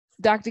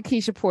Dr.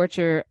 Kisha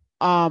Porcher,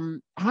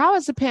 how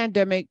has the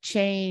pandemic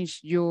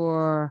changed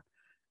your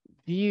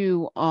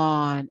view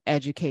on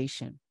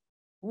education?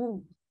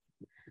 Ooh,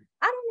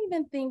 I don't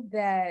even think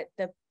that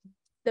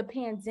the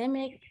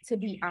pandemic, to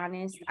be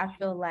honest, I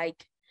feel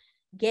like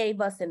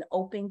gave us an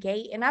open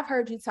gate. And I've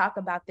heard you talk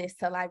about this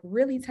to like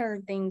really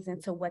turn things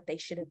into what they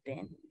should have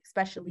been,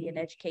 especially in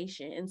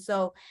education. And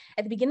so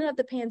at the beginning of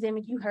the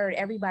pandemic, you heard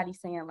everybody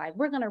saying like,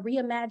 we're going to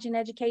reimagine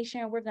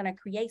education. We're going to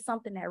create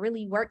something that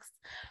really works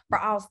for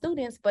all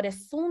students. But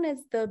as soon as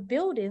the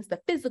buildings, the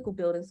physical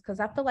buildings,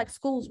 because I feel like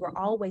schools were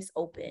always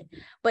open,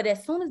 but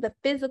as soon as the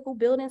physical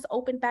buildings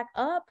opened back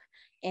up,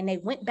 and they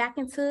went back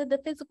into the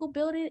physical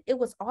building, it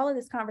was all of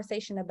this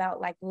conversation about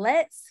like,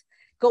 let's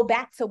go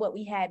back to what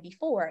we had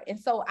before. And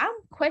so I'm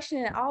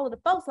questioning all of the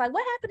folks, like,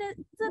 what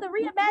happened to the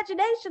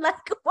reimagination? Like,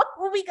 what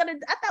were we gonna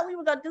do? I thought we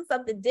were gonna do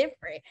something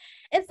different.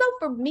 And so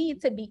for me,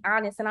 to be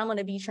honest, and I'm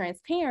gonna be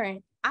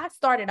transparent, I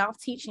started off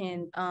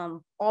teaching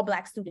all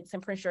Black students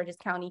in Prince George's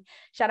County.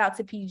 Shout out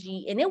to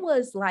PG. And it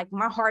was like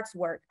my heart's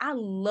work. I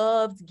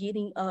loved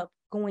getting up,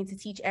 going to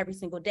teach every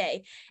single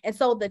day. And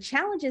so the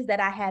challenges that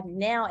I have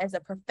now as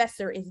a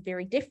professor is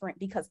very different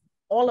because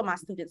all of my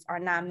students are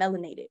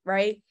non-melanated,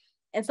 right?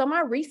 And so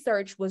my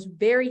research was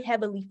very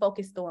heavily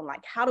focused on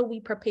like, how do we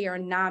prepare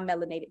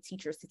non-melanated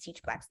teachers to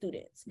teach Black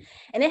students?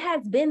 And it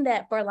has been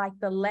that for like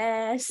the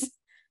last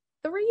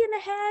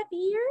 3.5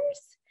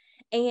 years.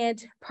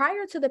 And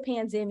prior to the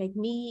pandemic,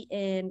 me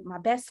and my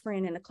best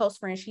friend and a close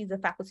friend, she's a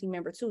faculty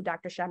member too,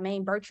 Dr.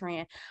 Charmaine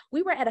Bertrand,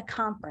 we were at a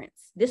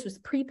conference. This was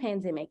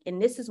pre-pandemic. And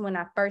this is when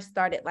I first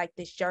started like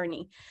this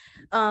journey.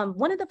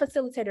 One of the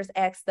facilitators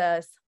asked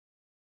us,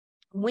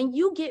 when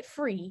you get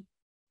free,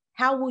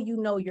 how will you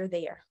know you're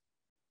there?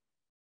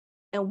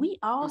 And we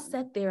all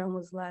sat there and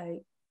was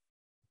like,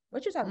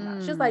 what you talking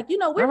about? She's like,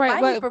 we're all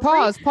right, fighting for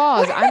pause, free.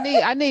 Pause.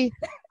 I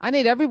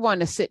need everyone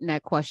to sit in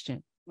that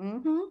question.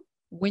 Mm-hmm.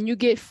 When you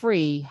get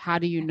free, how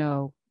do you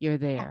know you're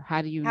there?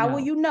 How do you How know?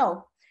 will you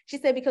know? She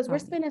said, because we're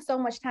spending so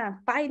much time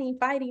fighting.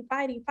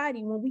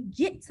 When we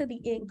get to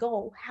the end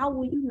goal, how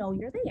will you know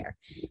you're there?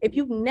 If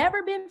you've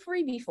never been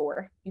free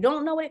before, you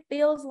don't know what it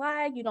feels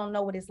like, you don't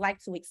know what it's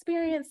like to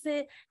experience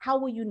it, how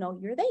will you know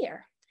you're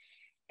there?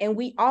 And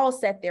we all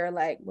sat there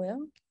like,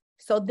 well,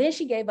 so then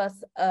she gave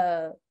us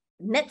a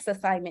next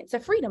assignment to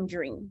Freedom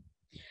Dream.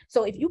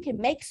 So if you can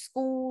make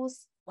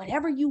schools,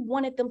 whatever you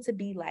wanted them to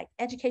be like,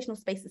 educational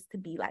spaces to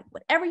be like,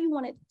 whatever you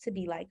want it to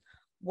be like,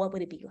 what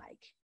would it be like?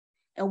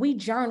 And we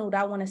journaled,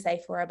 I want to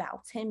say, for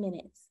about 10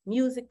 minutes,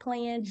 music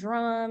playing,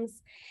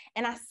 drums.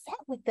 And I sat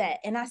with that.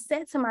 And I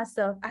said to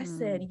myself, I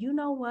said, you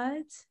know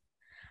what?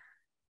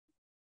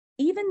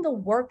 Even the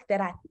work that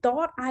I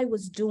thought I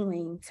was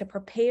doing to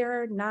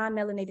prepare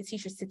non-melanated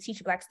teachers to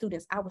teach Black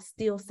students, I was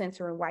still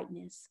centering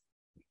whiteness.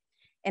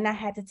 And I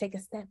had to take a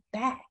step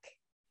back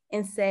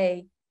and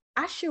say,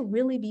 I should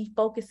really be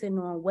focusing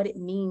on what it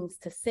means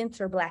to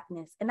center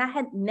Blackness. And I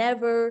had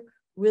never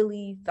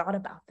really thought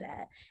about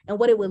that and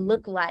what it would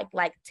look like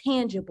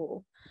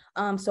tangible.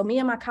 So me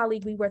and my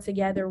colleague, we were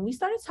together and we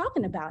started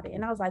talking about it.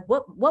 And I was like,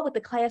 what would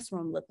the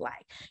classroom look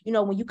like?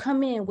 When you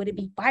come in, would it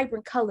be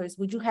vibrant colors?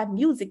 Would you have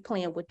music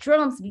playing? Would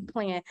drums be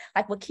playing?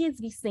 Like, would kids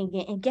be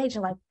singing,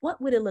 engaging? Like,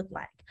 what would it look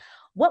like?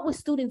 What would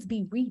students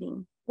be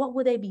reading? What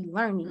would they be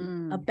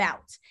learning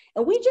about?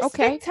 And we just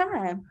spent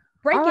time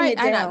breaking it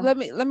down.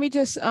 Let me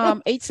just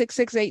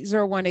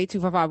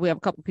 866-801-8255. We have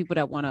a couple people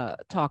that want to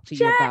talk to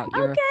you about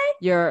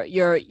your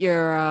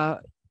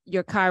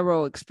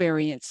Cairo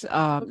experience.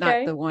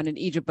 Not the one in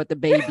Egypt, but the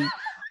baby.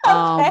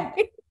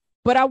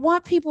 But I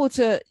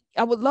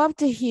would love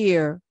to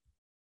hear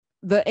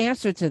the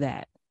answer to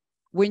that.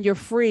 When you're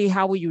free,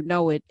 how will you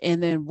know it?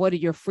 And then what are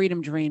your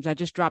freedom dreams? I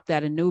just dropped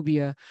that in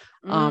Nubia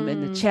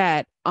in the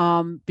chat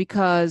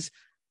because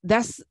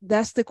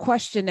that's the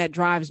question that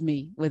drives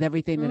me with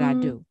everything that I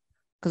do.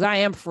 Because I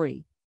am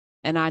free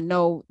and I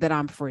know that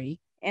I'm free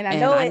and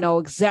I know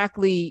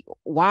exactly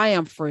why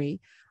I'm free.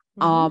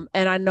 And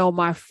I know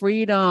my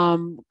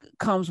freedom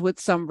comes with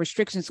some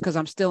restrictions because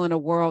I'm still in a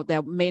world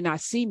that may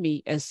not see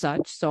me as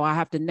such. So I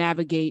have to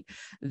navigate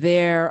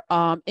their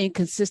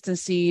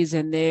inconsistencies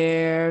and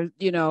their,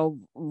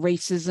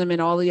 racism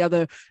and all the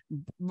other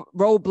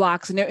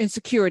roadblocks and their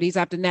insecurities. I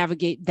have to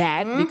navigate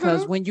that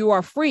because when you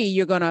are free,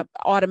 you're going to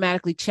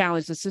automatically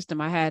challenge the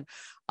system. I had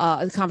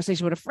a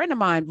conversation with a friend of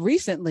mine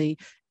recently,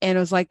 and it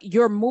was like,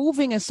 you're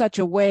moving in such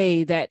a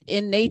way that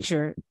in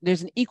nature,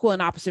 there's an equal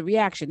and opposite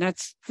reaction.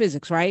 That's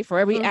physics, right? For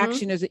every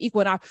action, there's an equal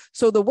and opposite.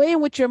 So the way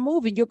in which you're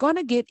moving, you're going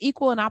to get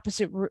equal and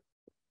opposite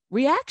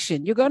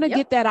reaction. You're going to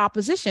get that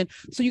opposition.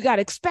 So you got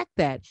to expect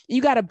that.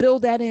 You got to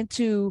build that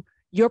into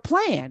your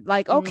plan.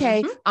 Like,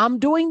 okay, I'm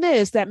doing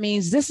this. That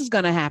means this is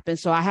going to happen.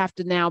 So I have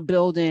to now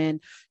build in,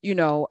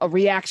 a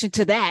reaction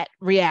to that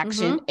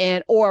reaction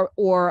and or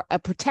a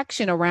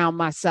protection around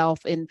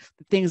myself and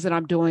the things that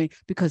I'm doing,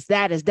 because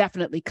that is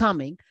definitely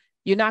coming.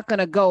 You're not going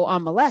to go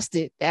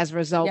unmolested as a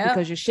result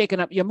because you're shaking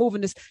up, you're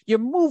moving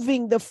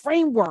the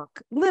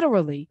framework,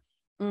 literally.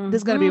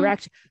 There's going to be a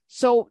reaction.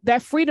 So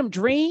that freedom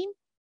dream,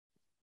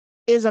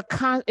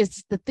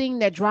 it's the thing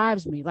that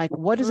drives me. Like,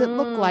 what does it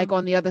look like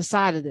on the other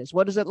side of this?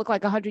 What does it look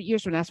like 100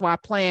 years from now? That's why I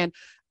plan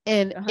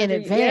in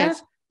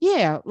advance.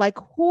 Yeah. Like,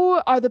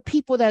 who are the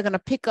people that are going to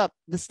pick up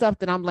the stuff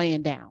that I'm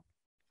laying down?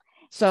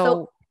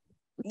 So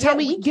give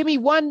me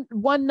one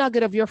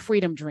nugget of your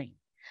freedom dream.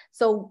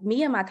 So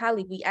me and my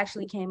colleague, we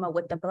actually came up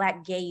with the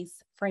Black Gaze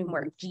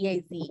framework,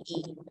 GAZE,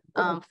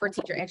 for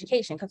teacher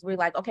education, because we're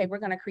like, okay, we're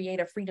going to create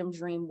a freedom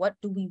dream. What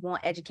do we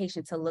want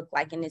education to look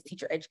like in this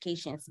teacher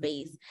education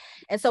space?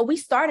 And so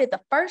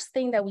the first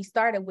thing that we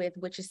started with,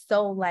 which is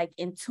so like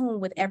in tune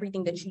with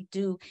everything that you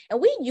do.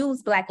 And we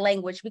use Black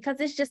language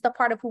because it's just a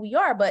part of who we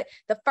are. But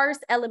the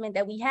first element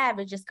that we have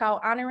is just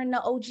called honoring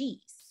the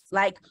OGs.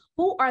 Like,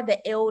 who are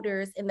the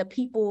elders and the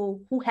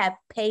people who have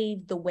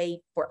paved the way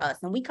for us?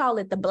 And we call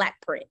it the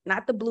Black print,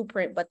 not the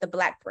blueprint, but the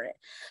Black print.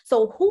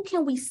 So who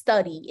can we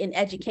study in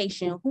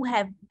education who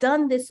have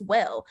done this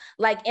well?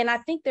 Like, and I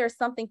think there's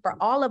something for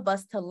all of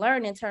us to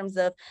learn in terms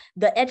of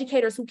the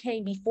educators who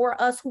came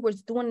before us, who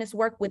was doing this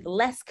work with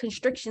less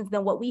constrictions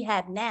than what we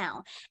have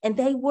now. And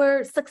they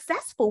were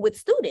successful with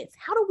students.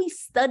 How do we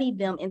study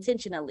them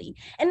intentionally?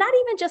 And not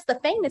even just the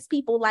famous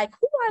people, like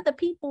who are the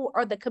people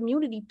or the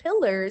community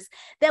pillars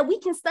that we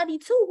can study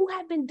too, who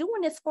have been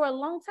doing this for a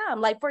long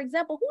time? Like, for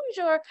example, who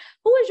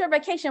is your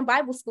vacation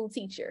Bible school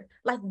teacher?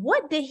 Like,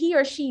 what did he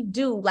or she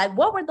do? Like,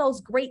 what were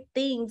those great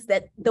things,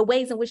 that the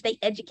ways in which they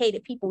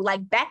educated people,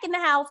 like back in the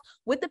house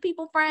with the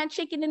people frying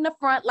chicken in the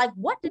front? Like,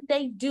 what did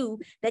they do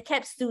that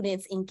kept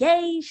students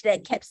engaged,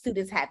 that kept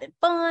students having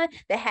fun,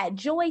 that had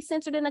joy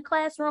centered in the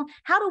classroom?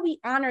 How do we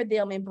honor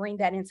them and bring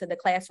that into the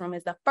classroom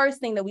is the first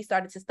thing that we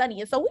started to study.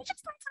 And so we just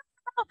started talking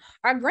about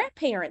our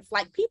grandparents,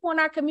 like people in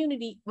our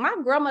community. My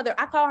grandmother,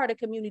 I call her the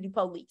community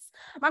police.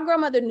 My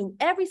grandmother knew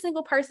every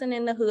single person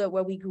in the hood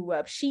where we grew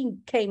up. She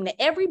came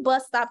to every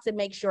bus stop to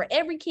make sure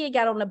every kid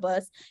got on the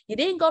bus. You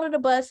didn't go to the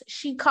bus,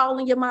 she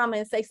calling your mama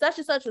and say, such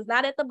and such was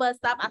not at the bus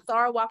stop. I saw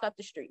her walk up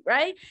the street,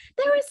 right?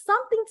 There is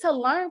something to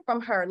learn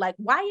from her. Like,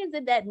 why is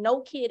it that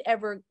no kid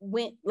ever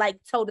went like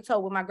toe to toe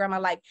with my grandma?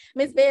 Like,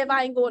 Miss Bev,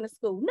 I ain't going to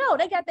school. No,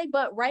 they got their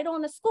butt right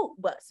on the school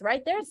bus,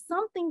 right? There's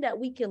something that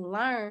we can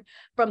learn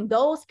from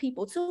those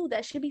people too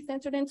that should be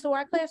centered into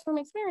our classroom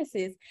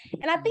experiences.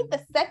 And I think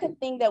the second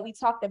thing that we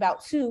talked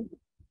about too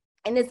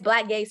in this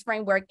Black Gaze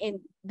framework, and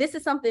this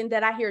is something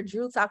that I hear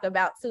Drew talk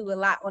about too a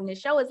lot on this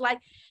show, is like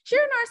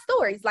sharing our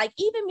stories. Like,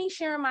 even me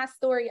sharing my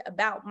story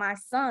about my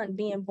son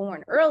being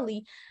born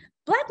early,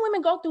 Black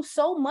women go through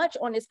so much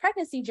on this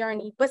pregnancy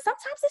journey, but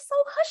sometimes it's so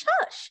hush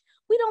hush.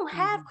 We don't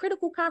have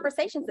critical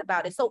conversations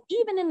about it. So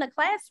even in the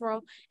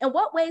classroom, in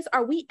what ways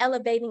are we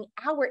elevating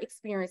our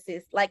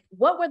experiences? Like,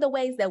 what were the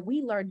ways that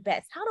we learned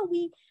best? How do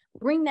we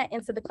bring that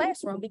into the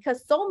classroom?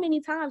 Because so many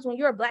times when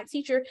you're a Black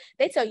teacher,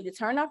 they tell you to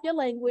turn off your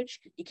language.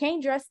 You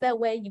can't dress that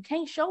way. You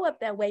can't show up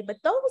that way. But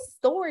those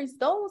stories,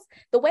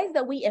 the ways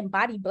that we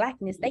embody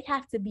Blackness, they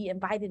have to be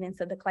invited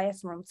into the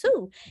classroom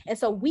too. And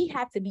so we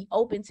have to be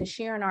open to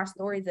sharing our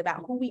stories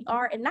about who we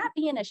are and not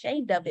being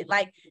ashamed of it.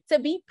 Like, to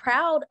be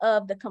proud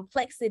of the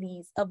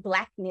complexities of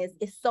Blackness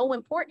is so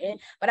important.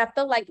 But I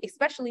feel like,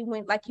 especially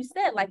when, like you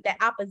said, like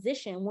that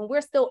opposition, when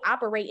we're still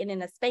operating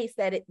in a space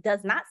that it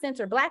does not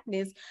center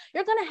Blackness,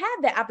 you're going to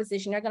have that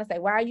opposition. They're going to say,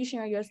 why are you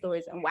sharing your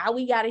stories? And why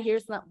we got to hear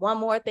one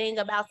more thing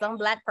about some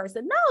Black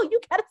person? No, you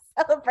got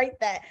to celebrate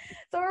that.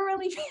 So we're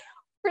really,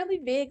 really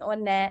big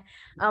on that.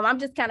 I'm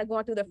just kind of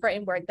going through the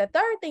framework. The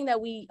third thing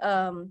that we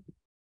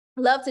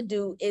love to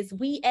do is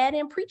we add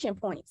in preaching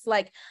points.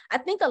 Like, I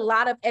think a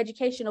lot of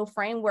educational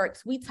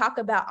frameworks, we talk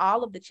about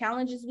all of the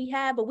challenges we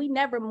have, but we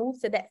never move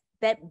to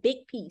that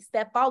big piece,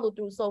 that follow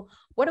through. So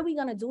what are we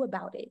going to do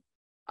about it?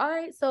 All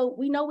right, so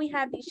we know we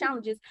have these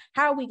challenges.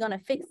 How are we going to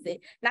fix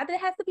it? Not that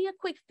it has to be a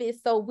quick fix.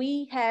 So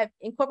we have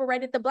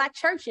incorporated the Black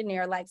church in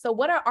there. Like, so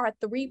what are our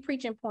 3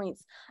 preaching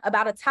points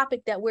about a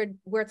topic that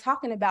we're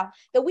talking about,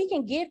 that we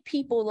can give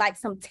people like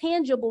some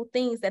tangible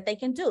things that they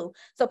can do?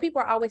 So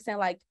people are always saying,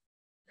 like,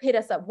 hit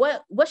us up.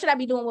 What should I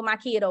be doing with my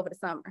kid over the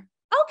summer?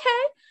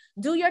 Okay.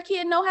 Do your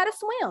kid know how to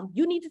swim?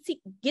 You need to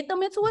get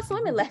them into a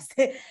swimming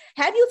lesson.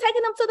 Have you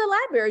taken them to the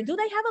library? Do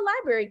they have a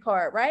library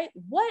card, right?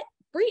 What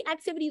free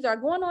activities are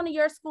going on in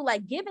your school?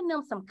 Like, giving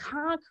them some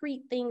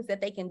concrete things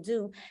that they can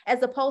do,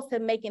 as opposed to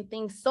making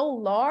things so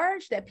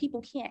large that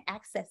people can't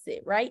access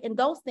it, right? And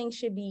those things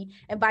should be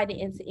invited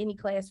into any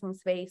classroom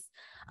space.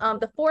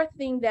 The fourth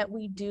thing that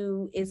we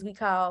do is we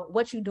call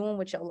what you doing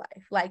with your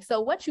life. Like,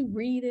 so what you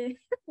reading,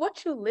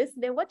 what you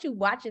listening, what you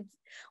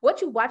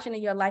watching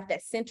in your life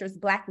that centers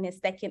Blackness,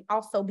 that can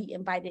also be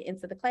invited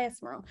into the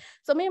classroom.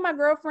 So me and my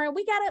girlfriend,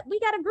 we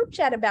got a group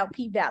chat about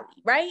P-Valley,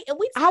 right? And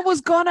I was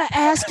gonna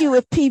ask you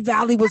if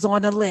P-Valley was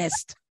on the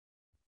list.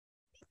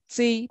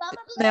 See,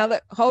 now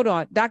hold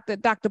on.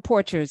 Dr.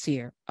 Porcher is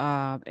here.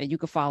 And you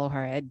can follow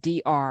her at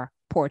Dr.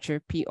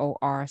 Porcher,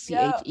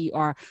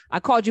 Porcher. I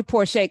called you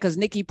Porcher because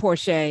Nikki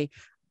Porcher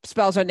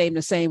spells her name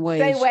the same way.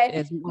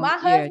 My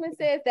husband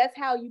says that's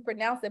how you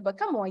pronounce it, but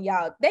come on,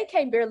 y'all. They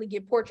can't barely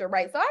get Porcher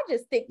right. So I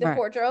just stick to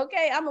Porcher,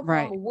 okay? I'm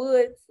from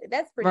Woods.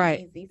 That's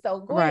pretty easy. So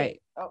go ahead.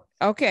 Oh.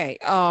 Okay.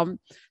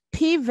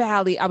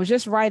 P-Valley, I was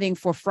just writing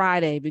for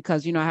Friday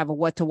because, I have a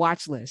what to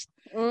watch list.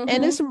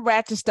 And there's some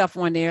ratchet stuff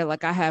on there.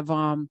 Like I have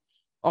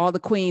All the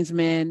Queen's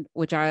Men,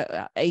 which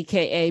are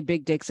AKA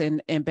Big Dicks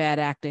and Bad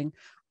Acting.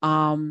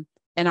 And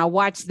I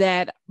watched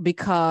that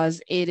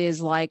because it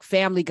is like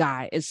Family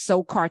Guy. It's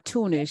so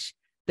cartoonish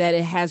that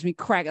it has me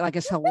cracking. Like,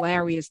 it's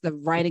hilarious. The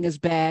writing is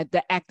bad.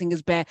 The acting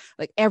is bad.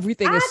 Like,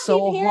 everything is so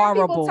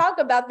horrible. People talk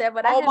about that,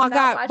 but I have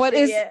not watched but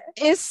it yet.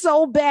 It's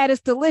so bad.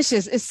 It's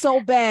delicious. It's so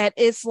bad.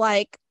 It's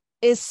like,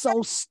 it's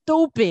so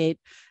stupid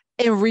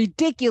and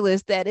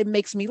ridiculous that it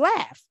makes me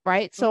laugh.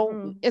 Right.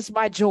 So it's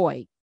my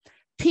joy.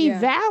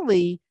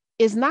 P-Valley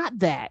is not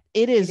that.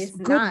 It is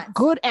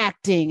good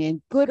acting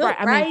and good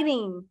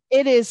writing.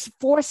 It is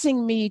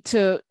forcing me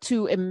to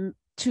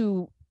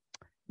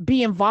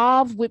be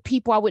involved with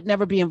people I would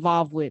never be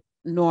involved with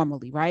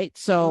normally, right?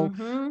 So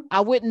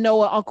I wouldn't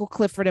know Uncle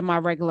Clifford in my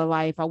regular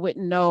life. I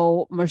wouldn't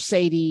know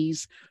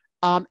Mercedes.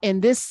 In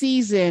this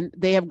season,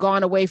 they have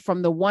gone away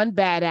from the one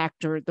bad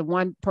actor, the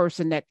one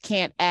person that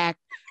can't act,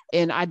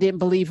 and I didn't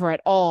believe her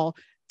at all,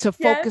 to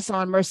focus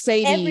on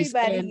Mercedes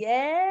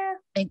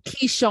and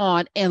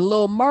Keyshawn and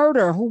Lil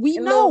Murder, who we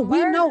know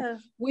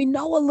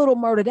a Little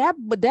Murder.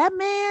 But that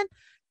man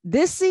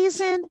this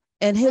season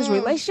and his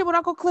relationship with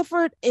Uncle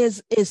Clifford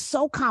is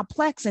so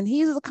complex, and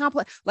he's a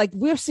complex, like,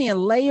 we're seeing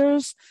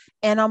layers,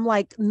 and I'm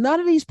like, none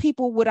of these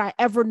people would I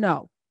ever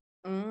know.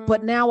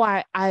 But now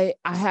I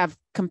have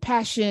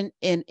compassion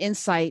and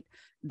insight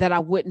that I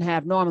wouldn't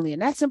have normally,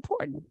 and that's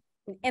important.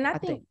 And I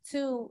think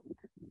too,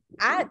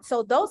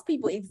 so those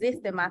people exist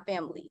in my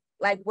family,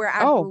 like where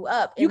I grew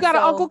up. You got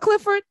an Uncle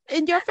Clifford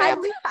in your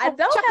family? I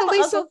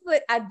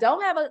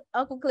don't have an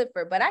Uncle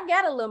Clifford, but I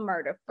got a Little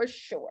Murder for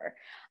sure.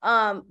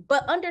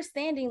 But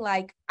understanding,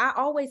 like, I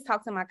always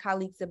talk to my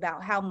colleagues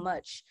about how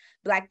much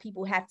Black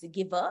people have to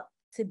give up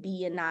to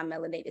be in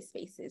non-melanated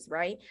spaces,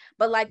 right?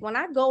 But like, when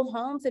I go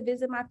home to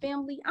visit my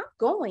family, I'm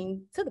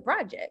going to the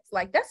projects.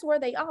 Like, that's where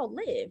they all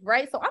live,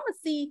 right? So I'm gonna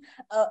see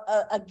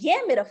a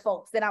gamut of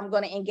folks that I'm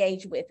gonna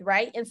engage with,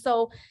 right? And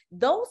so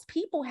those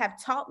people have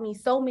taught me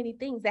so many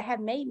things that have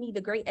made me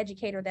the great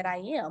educator that I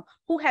am,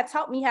 who have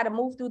taught me how to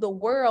move through the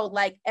world,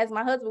 like, as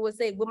my husband would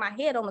say, with my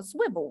head on a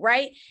swivel,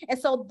 right? And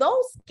so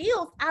those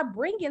skills I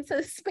bring into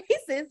the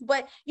spaces,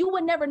 but you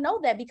would never know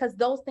that because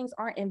those things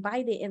aren't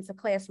invited into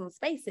classroom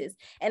spaces.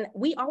 And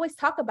we always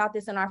talk about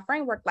this in our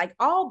framework, like,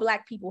 all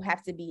Black people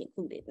have to be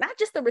included, not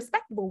just the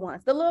respectable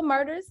ones, the Little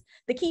Murders,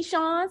 the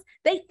Keyshawns,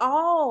 they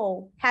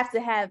all have to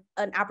have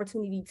an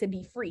opportunity to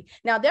be free.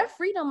 Now, their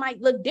freedom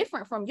might look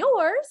different from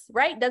yours,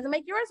 right? Doesn't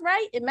make yours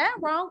right, it might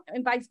wrong,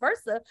 and vice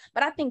versa.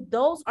 But I think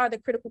those are the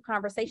critical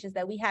conversations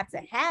that we have to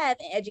have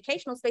in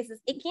educational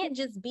spaces. It can't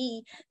just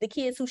be the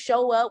kids who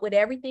show up with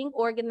everything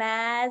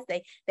organized.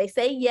 They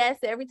say yes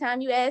every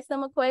time you ask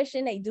them a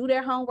question. They do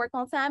their homework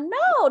on time.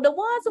 No, the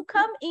ones who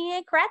come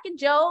in cracking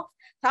jokes,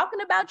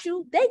 talking about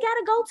you, they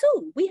gotta go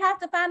too. We have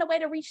to find a way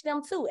to reach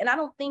them too. And I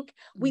don't think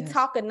we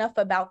talk enough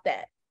about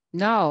that.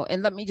 No,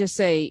 and let me just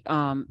say,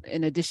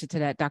 in addition to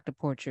that, Dr.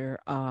 Porcher,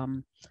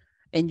 and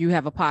you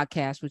have a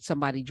podcast which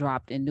somebody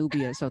dropped in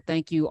Nubia. So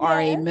thank you,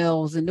 R.A.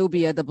 Mills and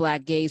Nubia, the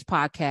Black Gaze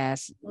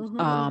podcast.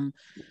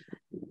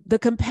 The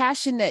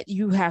compassion that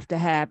you have to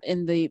have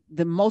in the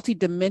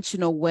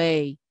multidimensional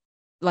way,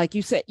 like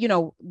you said,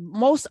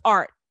 most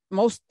art,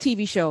 most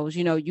TV shows,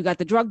 you got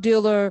the drug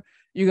dealer,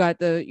 you got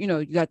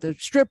the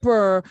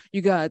stripper,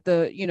 you got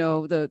the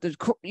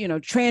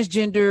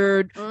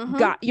transgendered,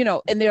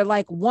 and they're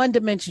like one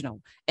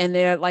dimensional, and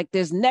they're like,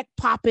 there's neck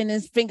popping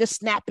and finger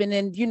snapping,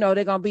 and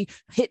they're gonna be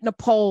hitting a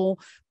pole.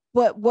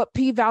 But what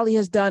P-Valley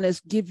has done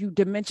is give you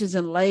dimensions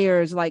and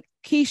layers. Like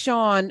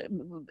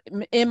Keyshawn,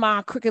 in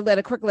my cricket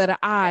letter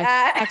I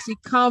actually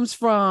comes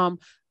from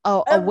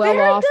a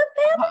well-off,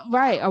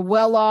 right? A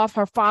well-off.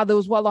 Her father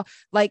was well-off.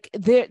 Like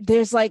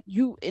there's like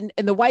you, and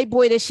the white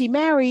boy that she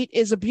married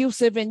is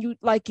abusive, and you're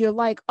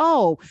like,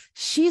 oh,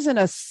 she's in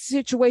a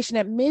situation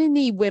that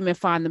many women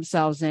find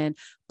themselves in.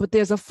 But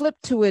there's a flip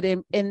to it,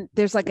 and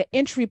there's like an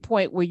entry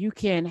point where you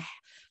can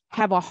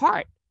have a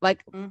heart.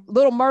 Like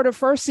Little Murder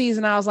first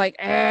season, I was like,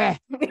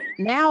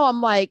 Now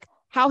I'm like,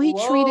 how he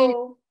treated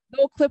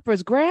Lil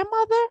Clifford's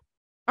grandmother,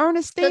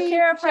 Ernestine. Took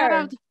care of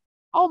her.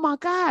 Oh my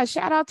God!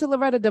 Shout out to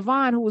Loretta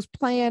Devine, who was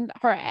playing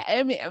her.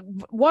 I mean,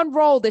 one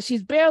role that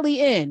she's barely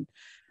in.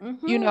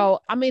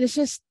 It's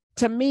just,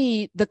 to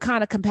me, the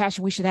kind of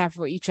compassion we should have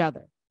for each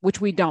other, which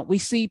we don't. We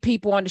see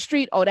people on the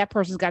street. Oh, that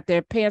person's got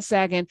their pants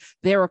sagging.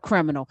 They're a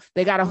criminal.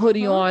 They got a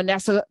hoodie on.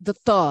 That's the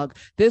thug.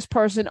 This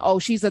person, oh,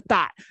 she's a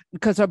thot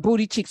because her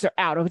booty cheeks are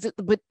out.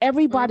 But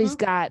everybody's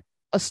got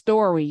a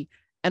story,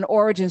 an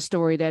origin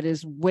story that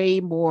is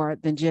way more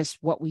than just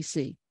what we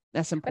see.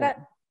 That's important.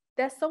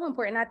 That's so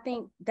important. I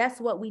think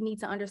that's what we need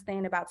to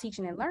understand about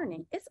teaching and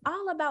learning. It's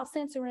all about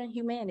centering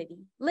humanity.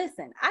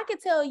 Listen, I could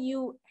tell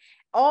you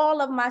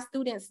all of my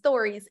students'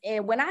 stories.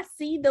 And when I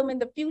see them in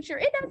the future,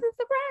 it doesn't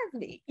surprise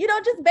me,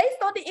 just based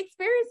on the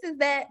experiences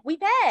that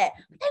we've had.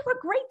 They were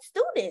great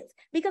students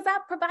because I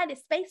provided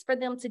space for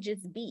them to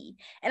just be.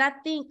 And I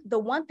think the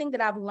one thing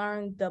that I've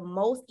learned the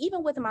most,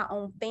 even with my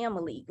own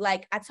family,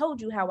 like I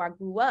told you how I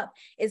grew up,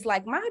 is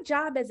like my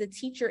job as a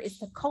teacher is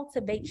to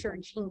cultivate your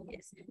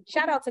genius.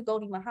 Shout out to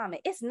Gholdy Muhammad.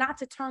 It's not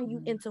to turn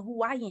you into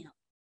who I am.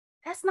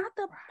 That's not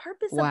the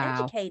purpose of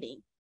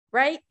educating,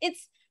 right?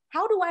 It's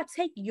how do I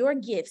take your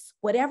gifts,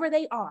 whatever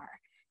they are?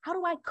 How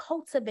do I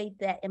cultivate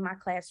that in my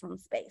classroom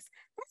space?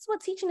 That's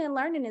what teaching and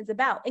learning is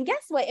about. And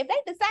guess what? If they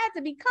decide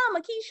to become a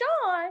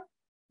Keyshawn,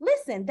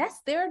 listen,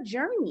 that's their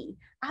journey.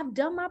 I've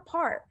done my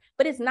part,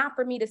 but it's not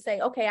for me to say,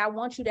 okay, I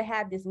want you to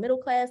have this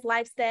middle-class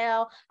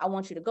lifestyle. I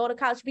want you to go to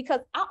college,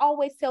 because I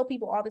always tell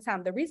people all the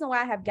time, the reason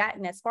why I have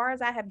gotten as far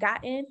as I have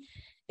gotten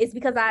is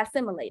because I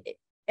assimilated.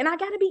 And I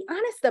got to be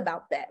honest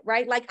about that,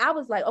 right? Like I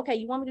was like, okay,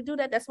 you want me to do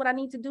that? That's what I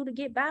need to do to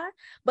get by.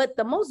 But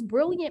the most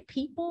brilliant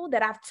people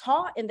that I've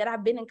taught and that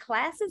I've been in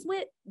classes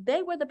with,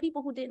 they were the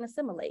people who didn't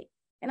assimilate.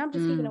 And I'm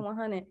just keeping it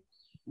 100.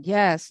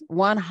 Yes,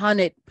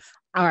 100.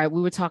 All right.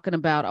 We were talking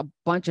about a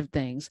bunch of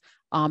things.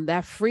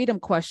 That freedom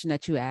question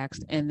that you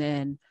asked, and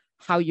then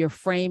how you're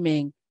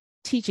framing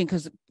teaching,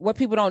 because what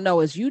people don't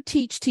know is you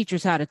teach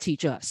teachers how to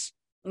teach us.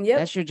 Yep.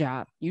 That's your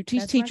job. You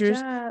teach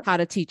teachers how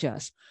to teach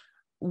us.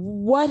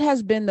 What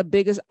has been the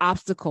biggest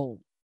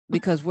obstacle?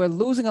 Because we're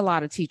losing a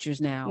lot of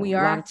teachers now. A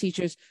lot of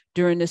teachers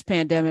during this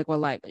pandemic were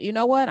like, you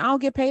know what? I don't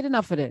get paid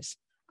enough for this.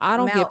 I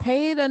don't get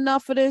paid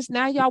enough for this.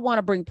 Now y'all want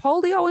to bring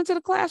polio into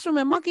the classroom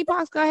and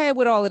monkeypox. Go ahead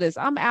with all of this.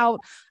 I'm out.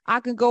 I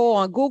can go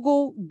on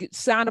Google,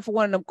 sign up for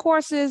one of them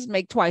courses,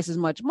 make twice as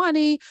much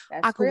money.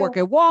 I could work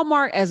at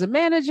Walmart as a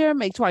manager,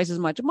 make twice as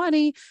much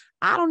money.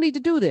 I don't need to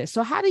do this.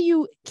 So how do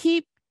you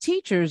keep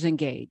teachers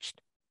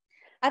engaged?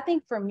 I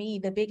think for me,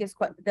 the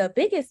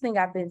biggest thing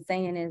I've been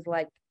saying is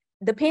like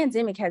the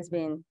pandemic has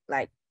been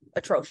like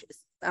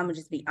atrocious. I'm gonna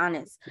just be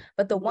honest.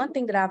 But the one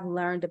thing that I've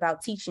learned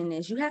about teaching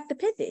is you have to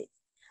pivot.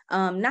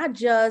 Not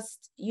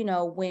just,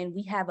 when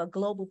we have a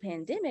global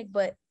pandemic,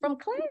 but from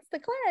class to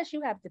class,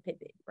 you have to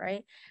pivot,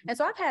 right? And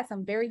so I've had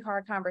some very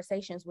hard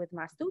conversations with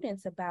my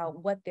students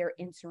about what they're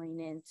entering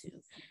into.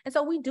 And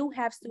so we do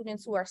have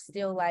students who are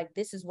still like,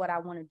 this is what I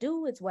want to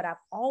do. It's what I've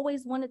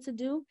always wanted to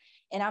do.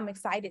 And I'm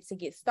excited to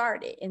get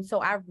started. And so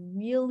I've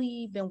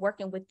really been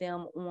working with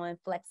them on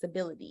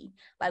flexibility.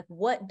 Like,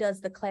 what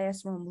does the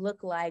classroom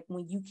look like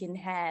when you can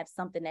have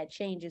something that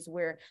changes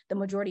where the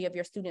majority of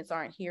your students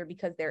aren't here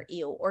because they're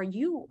ill, or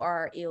you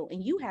are ill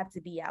and you have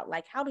to be out?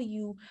 Like, how do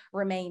you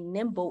remain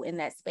nimble in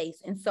that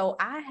space? And so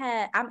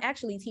I'm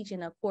actually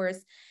teaching a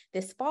course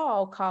this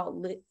fall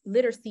called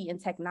Literacy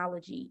and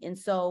Technology. And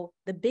so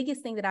the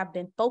biggest thing that I've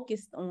been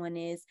focused on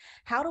is,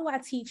 how do I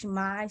teach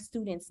my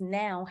students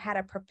now how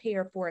to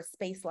prepare for a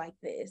space like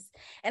this?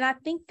 And I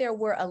think there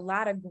were a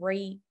lot of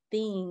great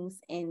things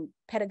and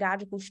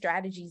pedagogical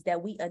strategies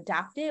that we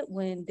adopted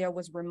when there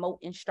was remote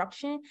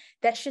instruction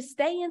that should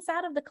stay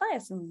inside of the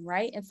classroom,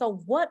 right? And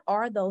so what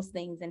are those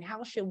things and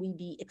how should we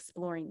be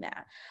exploring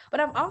that? But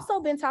I've also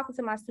been talking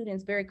to my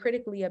students very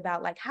critically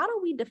about, like, how do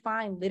we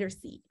define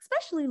literacy,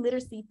 especially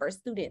literacy for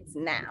students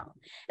now?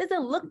 It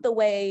doesn't look the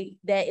way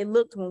that it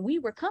looked when we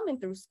were coming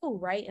through school,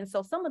 right? And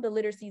so some of the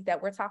literacies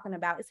that we're talking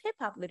about is hip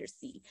hop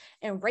literacy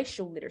and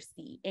racial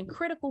literacy and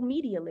critical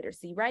media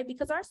literacy, right?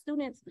 Because our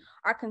students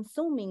are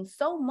consuming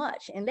so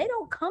much and they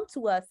don't come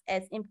to us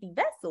as empty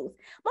vessels.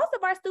 Most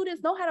of our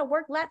students know how to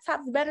work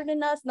laptops better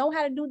than us, know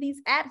how to do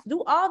these apps,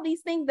 do all these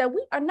things that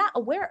we are not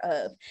aware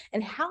of.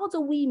 And how do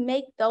we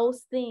make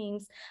those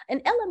things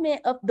an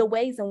element of the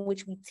ways in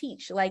which we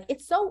teach? Like,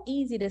 it's so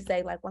easy to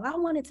say, like, well, I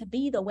want it to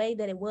be the way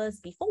that it was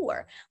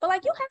before. But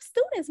like, you have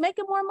students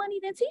making more money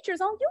than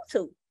teachers on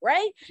YouTube,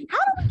 right? How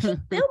do we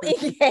keep them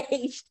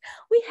engaged?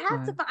 We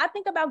have to, I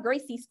think about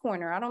Gracie's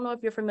Corner. I don't know if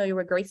you're familiar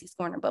with Gracie's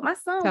Corner, but my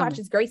son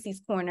watches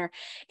Gracie's Corner.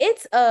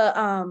 It's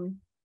a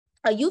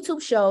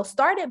YouTube show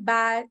started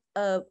by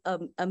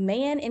a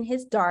man and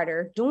his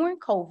daughter during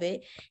COVID.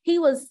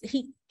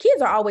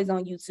 Kids are always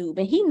on YouTube,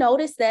 and he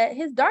noticed that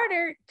his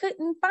daughter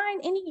couldn't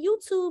find any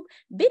YouTube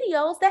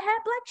videos that had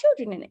Black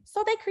children in it.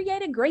 So they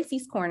created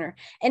Gracie's Corner,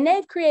 and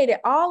they've created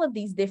all of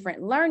these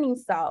different learning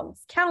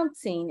songs,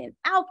 counting and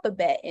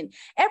alphabet, and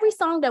every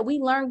song that we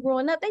learned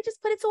growing up, they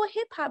just put it to a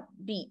hip hop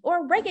beat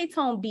or a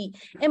reggaeton beat.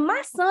 And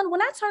my son,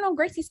 when I turn on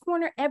Gracie's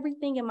Corner,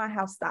 everything in my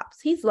house stops.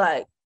 He's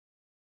like,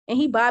 and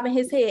he bobbing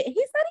his head. He's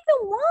not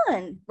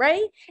even one,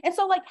 right? And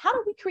so, like, how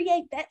do we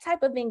create that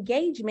type of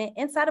engagement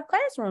inside of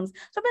classrooms?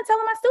 So I've been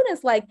telling my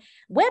students, like,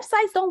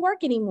 websites don't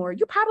work anymore.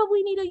 You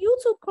probably need a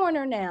YouTube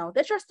corner now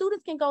that your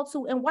students can go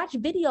to and watch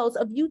videos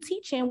of you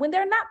teaching when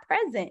they're not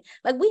present.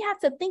 Like, we have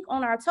to think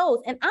on our toes.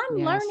 And I'm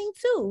learning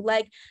too.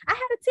 Like, I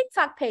had a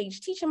TikTok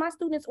page teaching my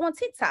students on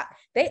TikTok.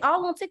 They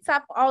all on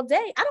TikTok all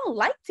day. I don't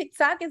like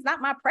TikTok. It's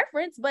not my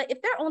preference. But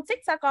if they're on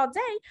TikTok all day,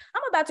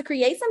 I'm about to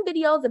create some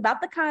videos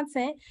about the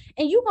content.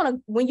 And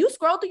when you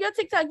scroll through your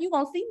TikTok, you're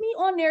going to see me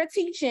on there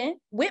teaching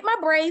with my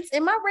braids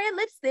and my red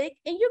lipstick,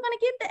 and you're going to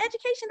get the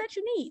education that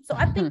you need. So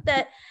I think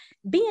that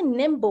being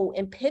nimble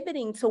and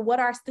pivoting to what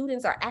our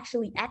students are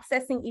actually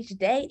accessing each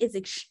day is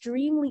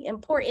extremely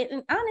important.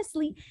 And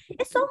honestly,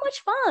 it's so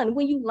much fun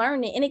when you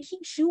learn it, and it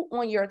keeps you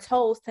on your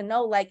toes to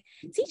know, like,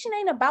 teaching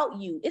ain't about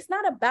you. It's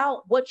not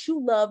about what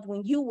you loved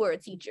when you were a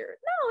teacher.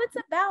 No, it's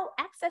about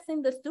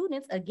accessing the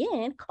students,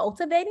 again,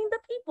 cultivating the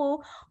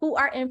people who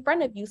are in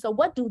front of you. So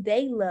what do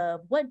they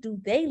love? What do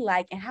they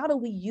like? And how do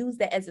we use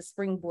that as a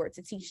springboard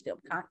to teach them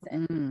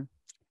content? Mm-hmm.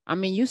 I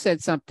mean, you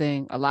said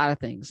a lot of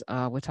things.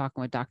 We're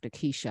talking with Dr.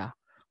 Kisha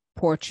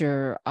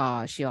Porcher.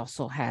 She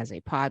also has a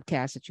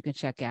podcast that you can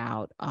check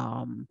out.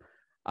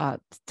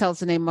 Tell us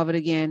the name of it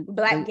again.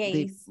 Black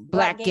Gaze.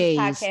 Black Gaze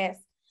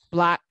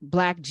podcast.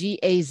 Black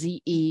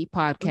GAZE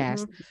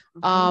podcast.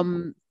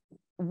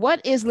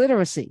 What is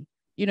literacy?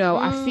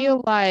 I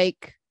feel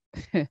like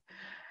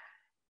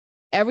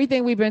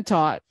everything we've been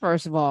taught,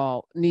 first of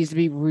all, needs to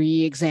be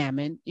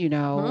re-examined,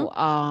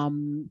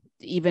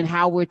 even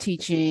how we're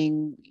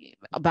teaching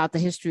about the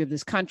history of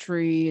this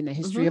country and the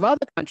history of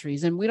other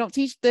countries. And we don't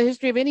teach the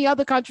history of any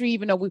other country,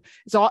 even though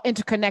it's all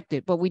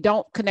interconnected, but we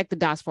don't connect the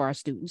dots for our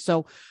students.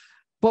 So,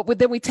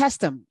 then we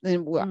test them,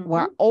 and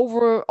we're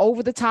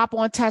over the top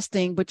on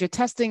testing, but you're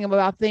testing them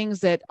about things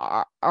that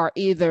are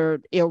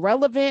either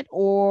irrelevant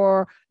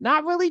or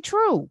not really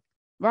true.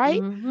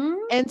 Right.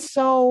 And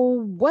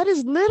so what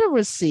is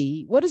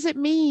literacy? What does it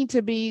mean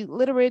to be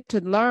literate, to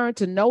learn,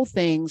 to know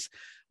things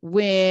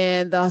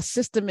when the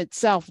system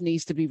itself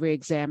needs to be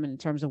reexamined in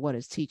terms of what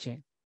it's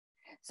teaching?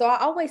 So I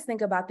always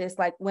think about this,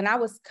 like when I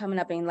was coming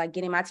up and like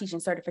getting my teaching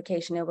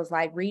certification, it was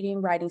like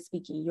reading, writing,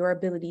 speaking, your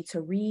ability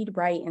to read,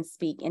 write, and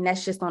speak. And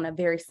that's just on a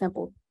very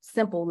simple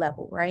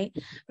level, right?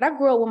 But I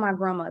grew up with my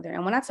grandmother.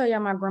 And when I tell you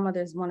my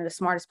grandmother is one of the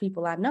smartest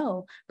people I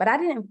know, but I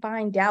didn't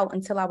find out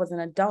until I was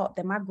an adult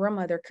that my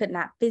grandmother could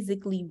not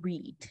physically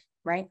read.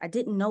 Right? I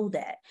didn't know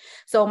that.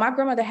 So my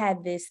grandmother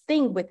had this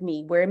thing with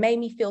me where it made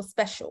me feel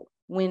special.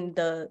 When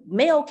the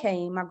mail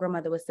came, my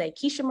grandmother would say,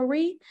 Kisha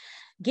Marie,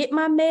 get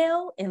my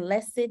mail and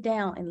let's sit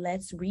down and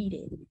let's read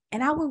it.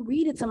 And I would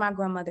read it to my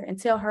grandmother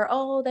and tell her,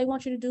 oh, they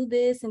want you to do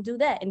this and do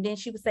that. And then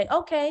she would say,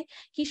 okay,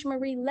 Kisha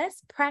Marie,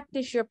 let's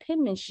practice your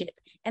penmanship.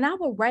 And I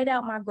would write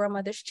out my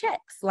grandmother's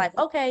checks. Like,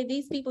 okay,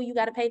 these people, you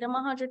got to pay them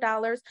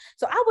 $100.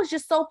 So I was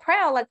just so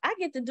proud. Like I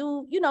get to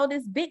do,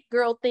 this big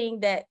girl thing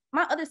that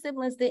my other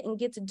siblings didn't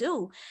get to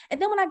do.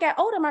 And then when I got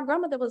older, my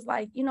grandmother was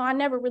like, I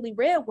never really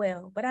read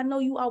well, but I know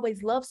you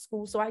always loved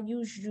school. So I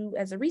use you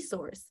as a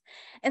resource.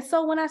 And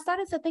so when I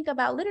started to think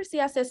about literacy,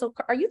 I said, so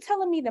are you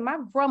telling me that my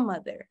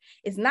grandmother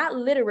is not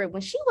literate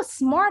when she was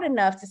smart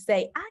enough to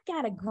say, I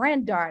got a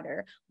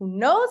granddaughter who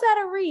knows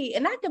how to read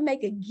and I can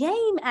make a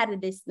game out of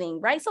this thing,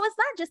 right? So it's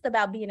not just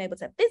about being able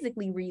to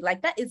physically read,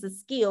 like that is a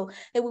skill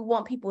that we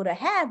want people to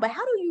have, but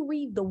how do you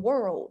read the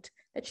world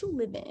that you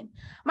live in?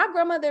 My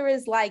grandmother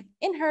is like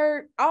in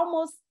her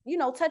almost,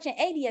 touching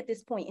 80 at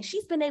this point, and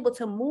she's been able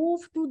to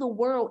move through the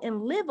world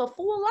and live a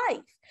full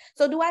life.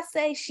 So do I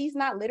say she's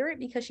not literate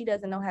because she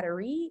doesn't know how to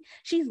read?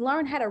 She's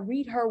learned how to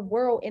read her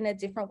world in a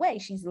different way.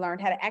 She's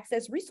learned how to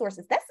access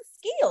resources. That's a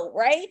skill,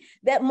 right?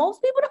 That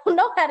most people don't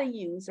know how to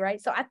use, right?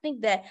 So I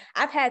think that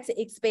I've had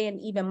to expand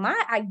even my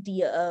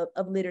idea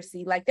of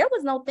literacy. Like there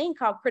was no thing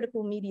called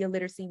critical media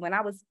literacy when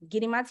I was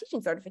getting my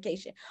teaching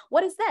certification.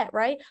 What is that,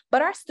 right?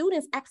 But our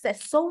students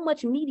access so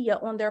much media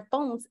on their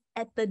phones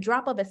at the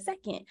drop of a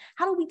second.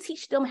 How do we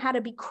teach them how to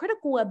be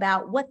critical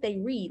about what they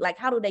read? Like,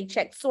 how do they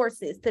check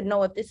sources to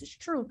know if this is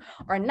true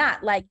or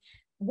not? Like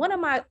one of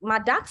my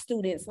doc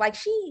students, like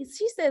she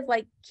says,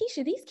 like,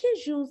 Kisha, these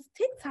kids use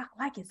TikTok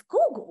like it's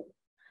Google.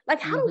 Like,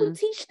 how do we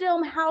teach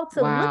them how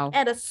to look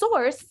at a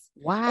source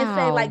and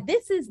say, like,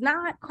 this is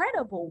not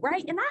credible,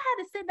 right? And I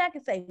had to sit back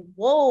and say,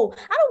 whoa,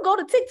 I don't go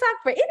to TikTok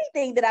for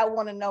anything that I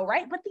want to know,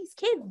 right? But these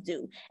kids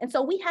do. And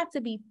so we have to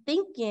be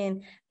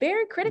thinking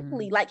very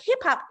critically, like hip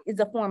hop is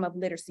a form of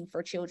literacy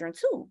for children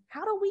too.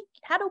 How do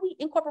we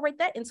incorporate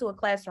that into a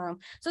classroom?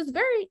 So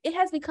it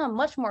has become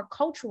much more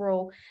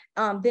cultural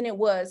than it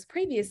was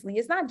previously.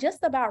 It's not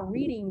just about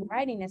reading,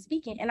 writing, and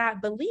speaking. And I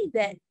believe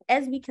that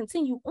as we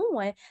continue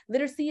on,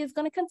 literacy is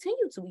going to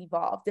continue to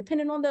evolve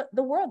depending on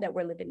the world that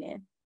we're living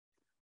in.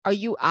 Are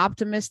you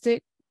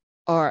optimistic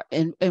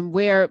and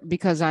where,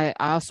 because I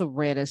also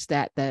read a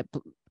stat that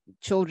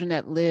children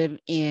that live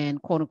in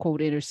quote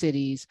unquote inner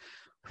cities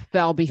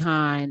fell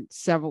behind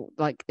several,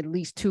 like at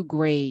least 2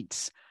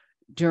 grades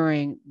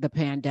during the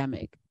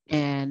pandemic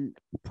and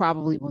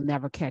probably will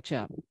never catch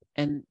up.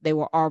 And they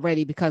were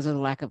already, because of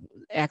the lack of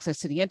access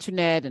to the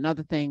internet and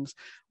other things,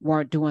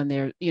 weren't doing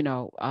their,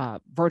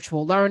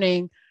 virtual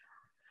learning.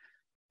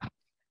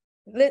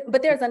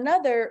 But there's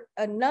another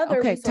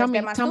resource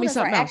that my students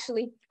are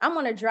actually, I'm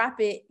going to drop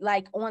it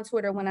like on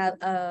Twitter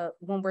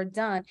when we're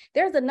done.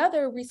 There's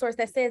another resource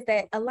that says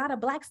that a lot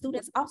of Black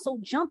students also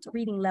jumped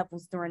reading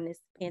levels during this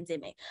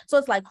pandemic. So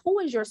it's like, who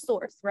is your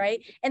source,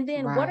 right? And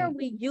then what are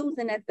we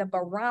using as the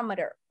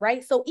barometer,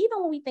 right? So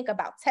even when we think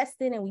about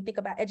testing and we think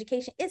about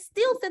education, it's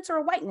still centered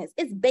on whiteness.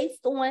 It's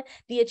based on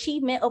the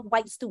achievement of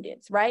white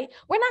students, right?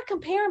 We're not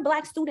comparing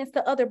Black students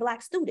to other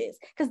Black students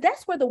because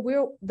that's where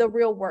the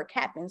real work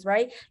happens,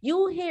 right?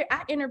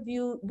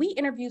 we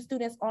interviewed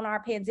students on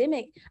our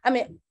pandemic. I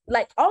mean,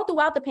 like all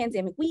throughout the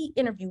pandemic, we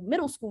interviewed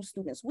middle school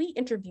students, we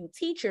interviewed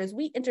teachers,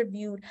 we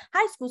interviewed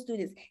high school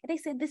students, and they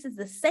said this is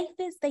the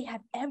safest they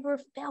have ever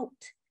felt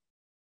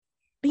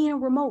being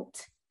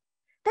remote.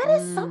 That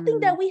is something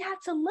that we have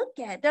to look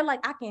at. They're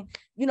like, I can,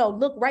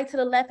 look right to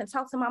the left and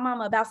talk to my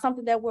mama about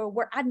something that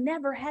where I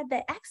never had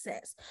that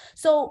access.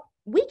 So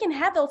we can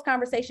have those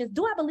conversations.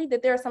 Do I believe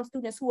that there are some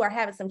students who are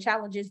having some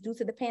challenges due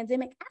to the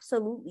pandemic?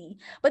 Absolutely.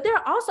 But there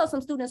are also some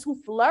students who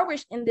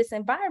flourish in this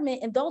environment.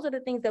 And those are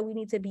the things that we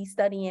need to be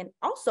studying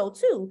also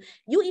too.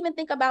 You even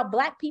think about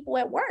Black people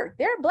at work.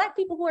 There are Black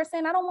people who are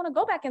saying, I don't want to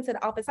go back into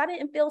the office. I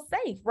didn't feel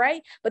safe,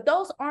 right? But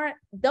those aren't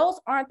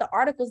the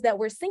articles that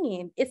we're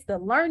seeing. It's the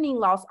learning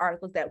loss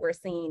articles that we're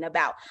seeing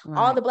about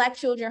all the Black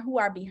children who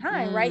are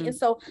behind, right? And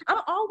so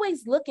I'm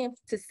always looking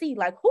to see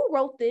like who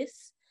wrote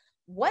this?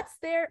 What's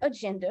their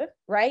agenda,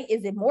 right?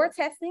 Is it more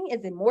testing?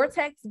 Is it more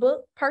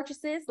textbook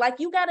purchases? Like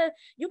you gotta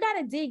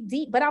dig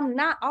deep, but I'm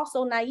not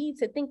also naive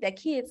to think that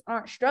kids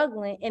aren't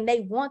struggling and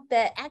they want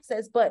that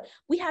access, but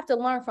we have to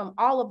learn from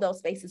all of those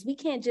spaces. We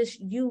can't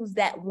just use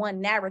that one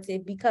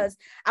narrative, because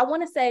I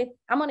wanna say,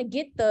 I'm gonna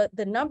get the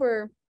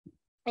number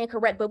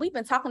incorrect, but we've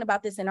been talking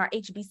about this in our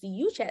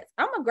HBCU chats.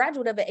 I'm a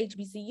graduate of an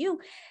HBCU.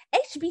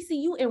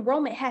 HBCU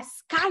enrollment has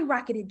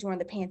skyrocketed during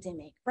the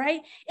pandemic,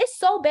 right? It's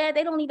so bad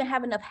they don't even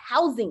have enough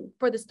housing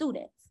for the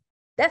students.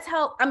 That's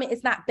how,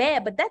 it's not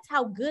bad, but that's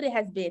how good it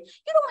has been. You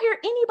don't hear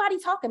anybody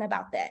talking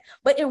about that.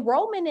 But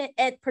enrollment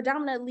at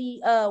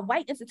predominantly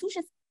white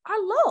institutions are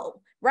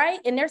low, right?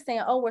 And they're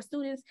saying, oh, we're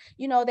students,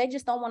 they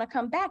just don't want to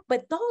come back.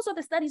 But those are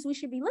the studies we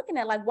should be looking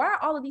at. Like, why are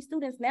all of these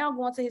students now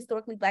going to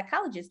historically Black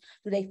colleges?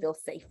 Do they feel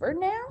safer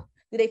now?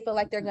 Do they feel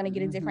like they're going to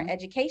get a different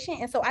education?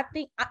 And so I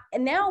think,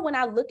 and now when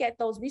I look at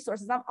those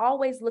resources, I'm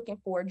always looking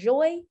for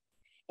joy.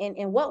 And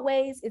in what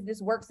ways is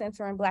this work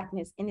centering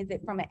Blackness? And is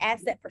it from an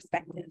asset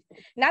perspective?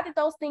 Not that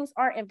those things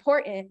aren't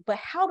important, but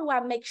how do I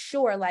make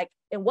sure, like,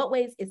 in what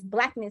ways is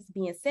Blackness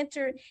being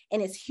centered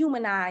and is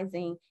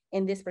humanizing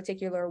in this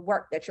particular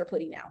work that you're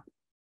putting out?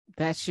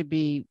 That should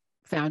be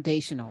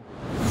foundational.